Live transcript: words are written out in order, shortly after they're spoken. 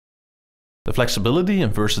The flexibility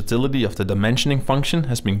and versatility of the dimensioning function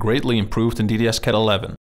has been greatly improved in DDS-CAD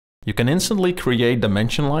 11. You can instantly create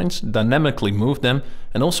dimension lines, dynamically move them,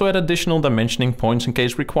 and also add additional dimensioning points in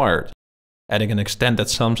case required. Adding an extent that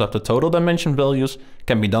sums up the total dimension values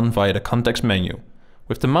can be done via the context menu.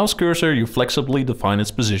 With the mouse cursor, you flexibly define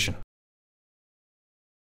its position.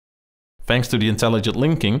 Thanks to the intelligent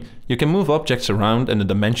linking, you can move objects around and the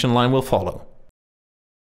dimension line will follow.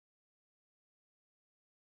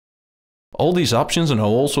 All these options are now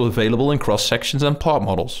also available in cross-sections and part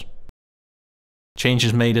models.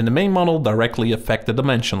 Changes made in the main model directly affect the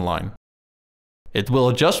dimension line. It will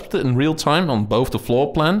adjust in real time on both the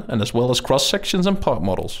floor plan and as well as cross-sections and part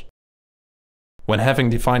models. When having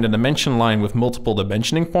defined a dimension line with multiple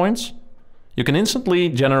dimensioning points, you can instantly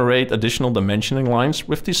generate additional dimensioning lines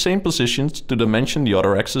with the same positions to dimension the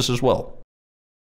other axes as well.